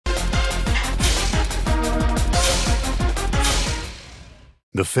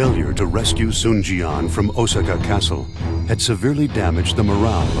The failure to rescue Sun Jian from Osaka Castle had severely damaged the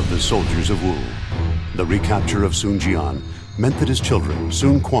morale of the soldiers of Wu. The recapture of Sun Jian meant that his children,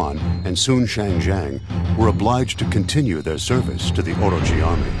 Sun Quan and Sun Shangjiang, were obliged to continue their service to the Orochi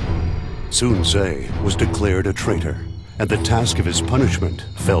army. Sun Ce was declared a traitor, and the task of his punishment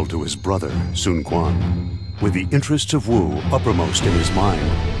fell to his brother, Sun Quan. With the interests of Wu uppermost in his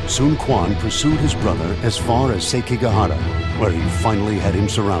mind, Sun Quan pursued his brother as far as Sekigahara, where he finally had him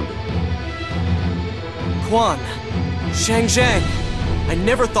surrounded. Quan, Shangjiang, I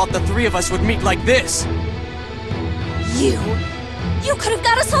never thought the three of us would meet like this. You could have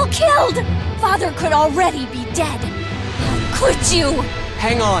got us all killed! Father could already be dead. How could you?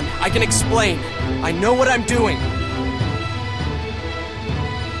 Hang on, I can explain. I know what I'm doing.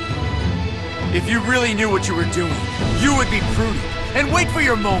 If you really knew what you were doing, you would be prudent and wait for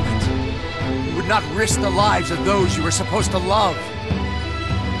your moment. You would not risk the lives of those you were supposed to love.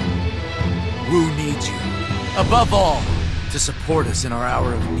 Wu needs you, above all, to support us in our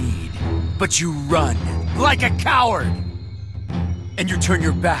hour of need. But you run like a coward! And you turn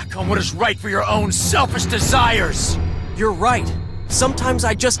your back on what is right for your own selfish desires! You're right. Sometimes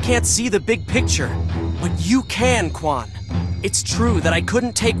I just can't see the big picture. But you can, Quan. It's true that I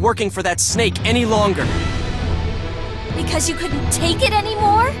couldn't take working for that snake any longer. Because you couldn't take it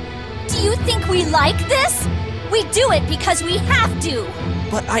anymore? Do you think we like this? We do it because we have to!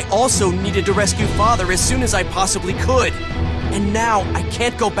 But I also needed to rescue Father as soon as I possibly could. And now I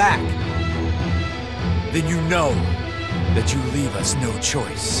can't go back. Then you know that you leave us no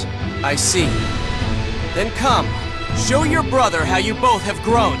choice. I see. Then come, show your brother how you both have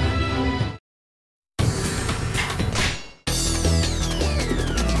grown.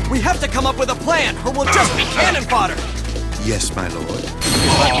 We have to come up with a plan, or we'll just be cannon fodder! Yes, my lord.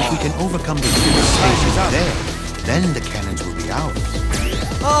 But if we can overcome the huge stations there, then the cannons will be ours.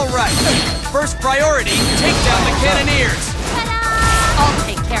 Alright, first priority, take down the cannoneers! I'll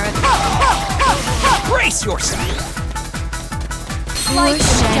take care of it. Brace yourself! Poor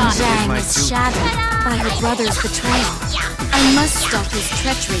Shangjiang is shattered by her brother's betrayal. I must stop his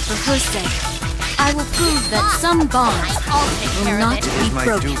treachery for her sake. I will prove that some bonds will not be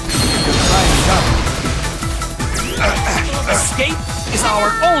broken. Escape is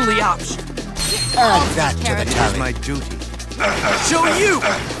our only option. Add that to the tally. My duty. Show you!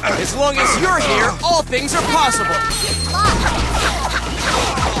 As long as you're here, all things are possible.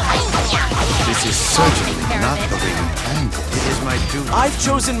 This is certainly not the way we planned it. It is my duty. I've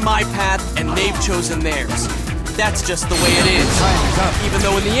chosen my path, and they've chosen theirs. That's just the way it is. Even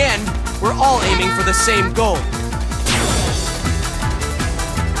though in the end, we're all aiming for the same goal.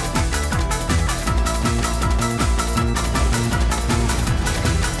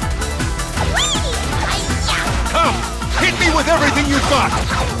 Come! Hit me with everything you've got!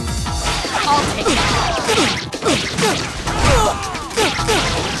 I'll take it.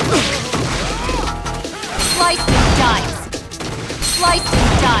 Slice and dice. Slice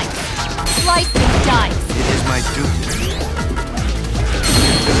and dice. Slice and dice. It is my duty.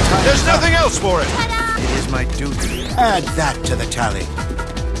 There's nothing else for it! It is my duty. Add that to the tally.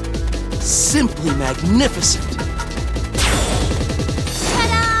 Simply magnificent.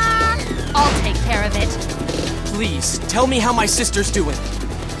 Ta-da! I'll take care of it. Please, tell me how my sister's doing.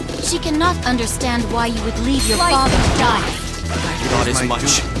 She cannot understand why you would leave your Slice father and to die. I thought as my much.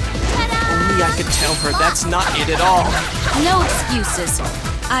 duty. Only I could tell her that's not it at all. No excuses.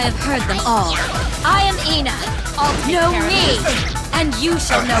 I have heard them all. I am Ina. I'll take Know care me, of it. and you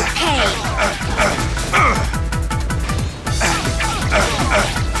shall know pain.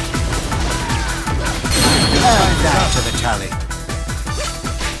 Add that to the tally.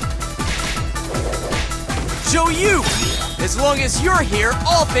 Show you! As long as you're here,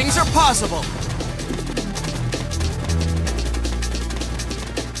 all things are possible.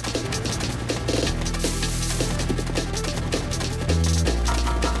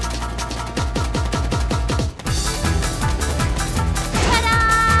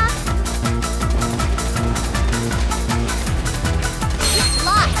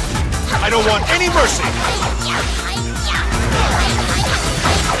 I don't want any mercy!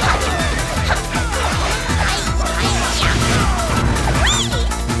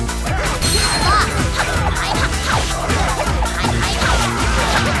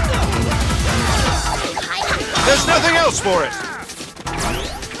 There's nothing else for it!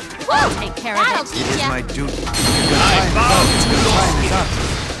 I'll take care of it. It is my duty. I bow to your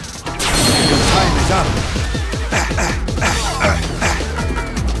Your time is up.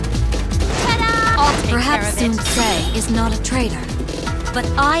 I'll take Perhaps care Sun of it. Ce is not a traitor, but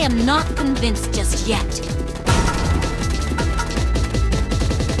I am not convinced just yet.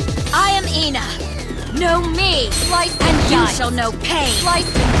 Ina. Know me. Slice and you shall know pain. Slice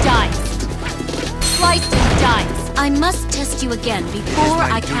and dice. Slice and dice. I must test you again before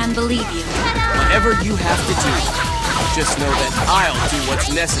I can believe you. Whatever you have to do, just know that I'll do what's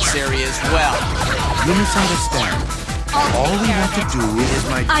necessary as well. You misunderstand. All we want to do is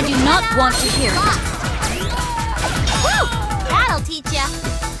my I do not want to hear it. Woo! That'll teach ya.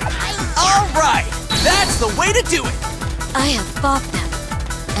 All right, that's the way to do it. I have fought them,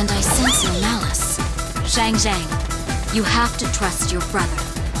 and I sense no malice. Zhang Zhang, you have to trust your brother.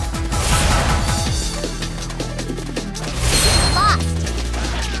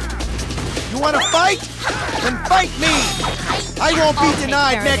 You want to fight? Then fight me! I won't be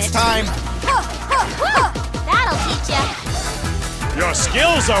denied next time! That'll teach ya. Your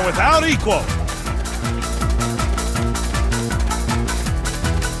skills are without equal.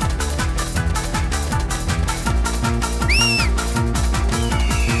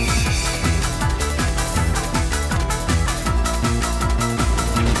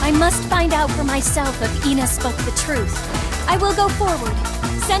 I must find out for myself if Ina spoke the truth. I will go forward.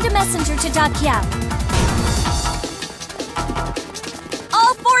 Send a messenger to Da Qiao.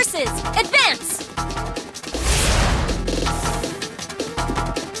 All forces, advance!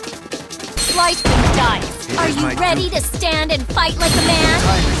 Slice and dice. Are you ready to stand and fight like a man?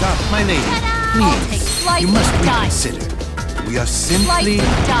 Time is up, my lady. Please, Slice you must and dice. reconsider. We are Slice simply...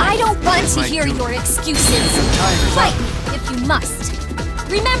 and dice. I don't want to my hear duty. your excuses. Time is Fight up. me if you must.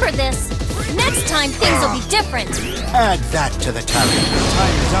 Remember this. Next time things will be different. Add that to the tally.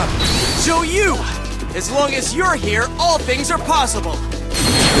 Time is up. So you! As long as you're here, all things are possible.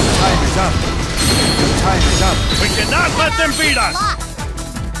 Time is up. Time is up. We cannot let them beat us.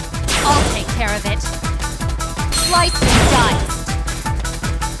 I'll take care of it. Slice and dice.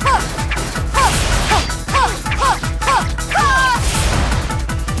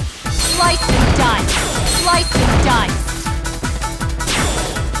 Slice and dice. Slice and dice.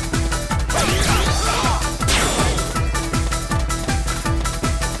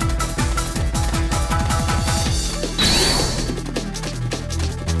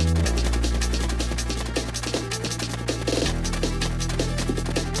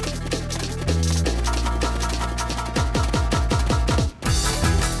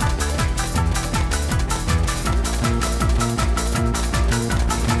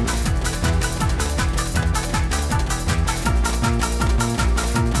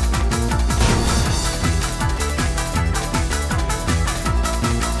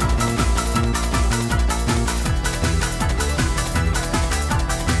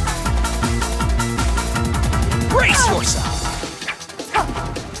 Brace yourself!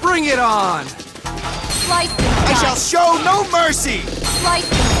 Bring it on! Slice and I dice. shall show no mercy! Slice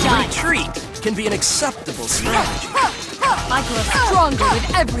and dice. Retreat can be an acceptable strategy. I grow stronger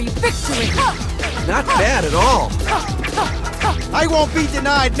with every victory. Not bad at all. I won't be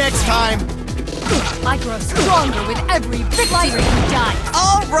denied next time! I grow stronger with every victory. Slice and dice.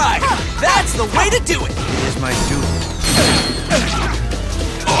 All right, that's the way to do it. It is my duty.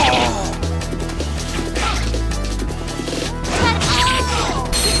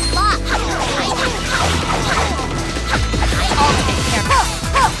 I'll take care of it.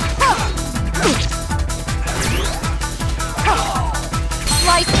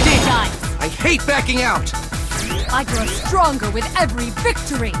 Slice and dice. I hate backing out. I grow stronger with every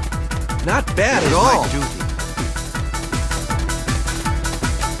victory. Not bad It at is all. my duty.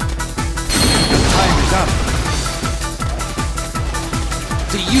 Time is up.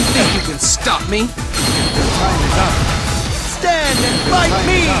 Do you think you can stop me? Time is up. Stand and fight Time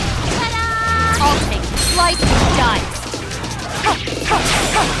me! is up. I'll take it. Slice and dice.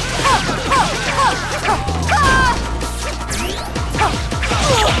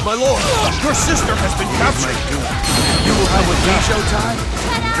 My lord, your sister has been captured. You will come with me, Showtime?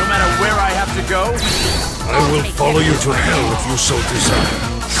 No matter where I have to go? I will follow you to hell if you so desire.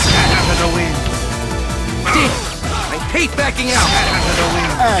 Scatter the wind. Damn! I hate backing out! Scatter the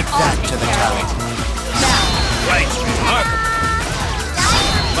wind. Add that to the tally. Right, remarkable.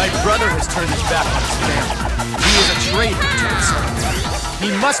 My brother has turned his back on his family. He is a traitor to himself.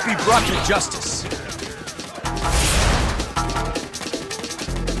 He must be brought to justice.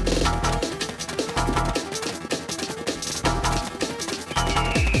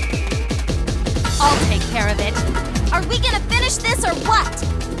 I'll take care of it. Are we gonna finish this or what?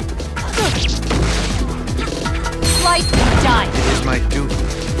 Slice and dice. It is my duty.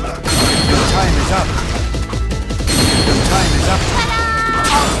 Your time is up. Your time is up.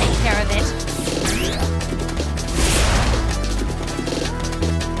 I'll take care of it.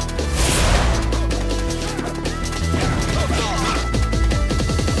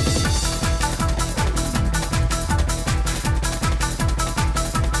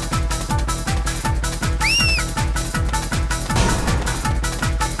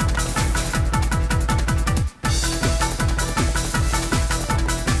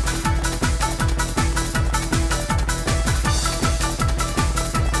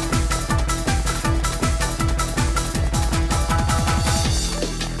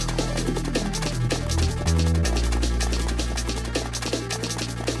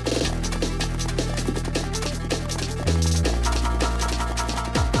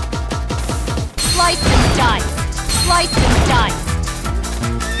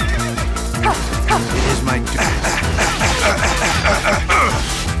 It is my duty.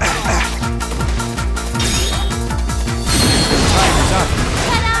 Time is up.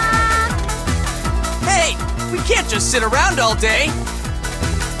 Hey, we can't just sit around all day.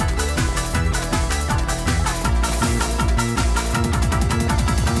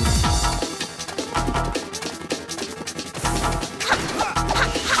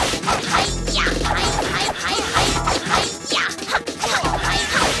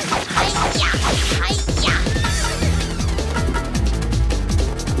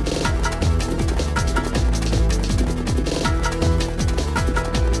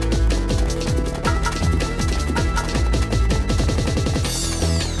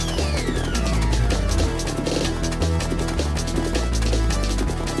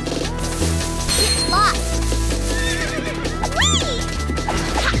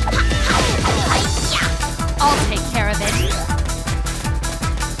 I'll take care of it.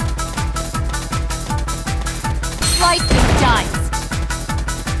 Sliced and diced.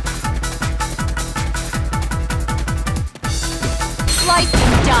 Sliced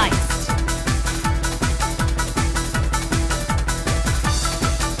and diced.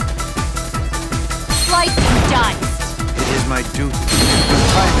 Sliced and diced. It is my duty. Your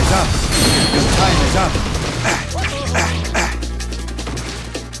time is up. Your time is up.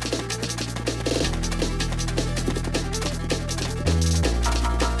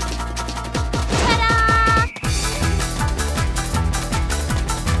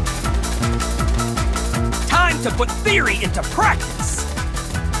 Time to put theory into practice.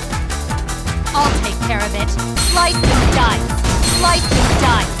 I'll take care of it. Sliced and diced. Sliced and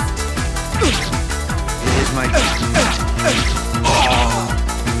diced. It is my duty.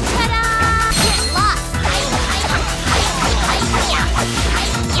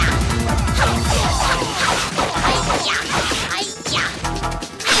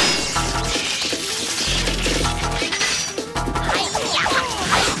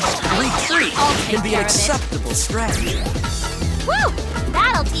 Retreat can be an acceptable strategy. Woo!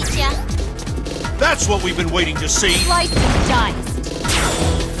 That'll teach ya. That's what we've been waiting to see. Sliced and diced.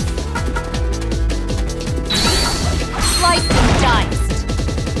 Sliced and diced.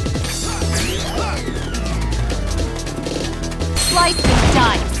 Sliced and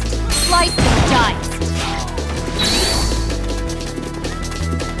diced. Sliced and diced.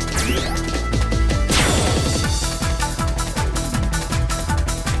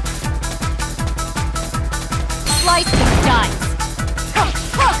 Sliced and diced.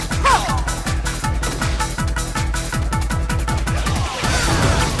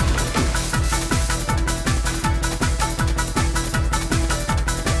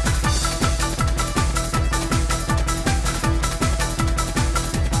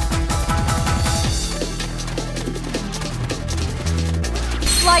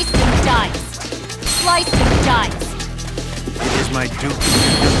 Sliced and diced. Sliced and diced. It is my duty.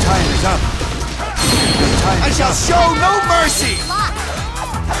 Your time is up. Your time I is shall up. show no mercy!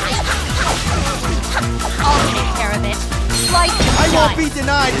 I'll take care of it. Sliced and I won't be diced.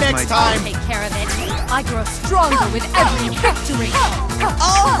 denied next my I'll time! take care of it. I grow stronger with every victory.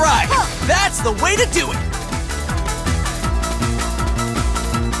 All right, that's the way to do it.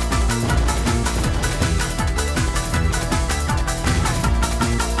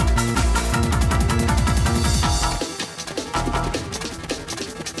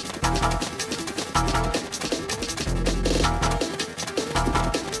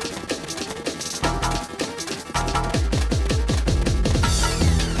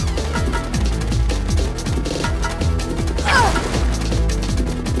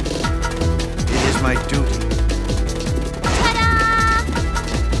 It is my duty.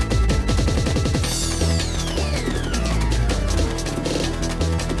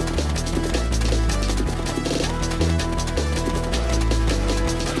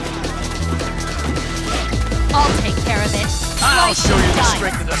 I'll take care of it. I'll Sliced show you and the diced.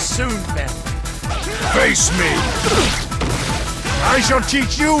 strength of the Soon family. Face me. I shall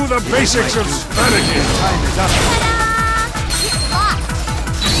teach you the basics of strategy. Time is up.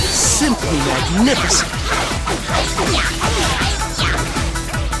 Simply magnificent.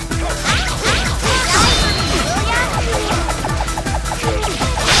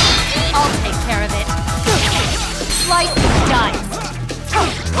 I'll take care of it. Sliced and diced.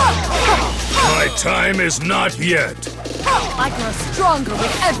 My time is not yet. I grow stronger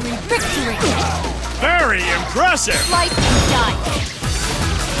with every victory. Very impressive. Sliced and diced.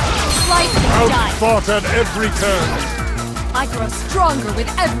 Sliced and diced. Outfought at every turn. I grow stronger with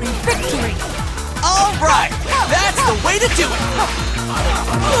every victory. All right, that's the way to do it.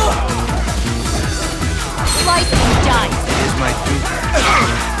 Sliced and diced. It is my duty.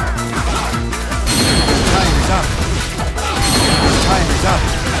 is up.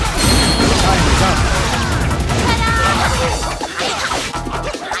 Time is up.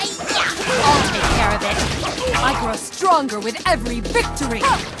 I'll take care of it. I grow stronger with every victory.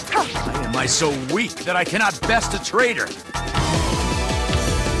 Why am I so weak that I cannot best a traitor?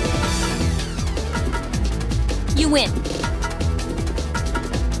 You win.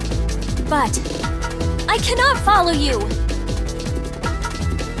 But I cannot follow you.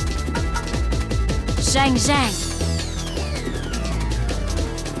 Zhang Zhang.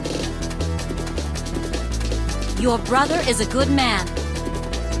 Your brother is a good man.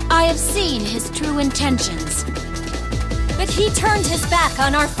 I have seen his true intentions. But he turned his back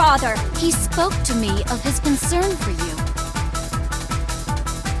on our father. He spoke to me of his concern for you.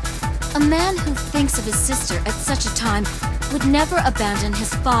 A man who thinks of his sister at such a time would never abandon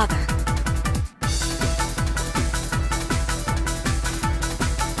his father.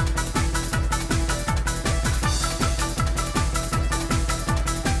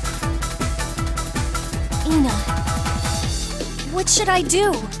 Ina, what should I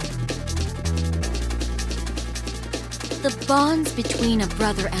do? The bonds between a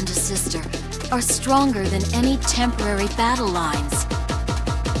brother and a sister are stronger than any temporary battle lines.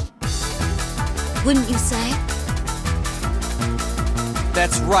 Wouldn't you say?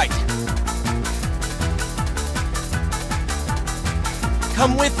 That's right.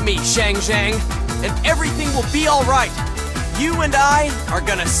 Come with me, Zhang Zhang, and everything will be all right. You and I are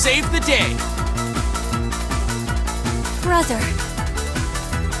gonna save the day. Brother,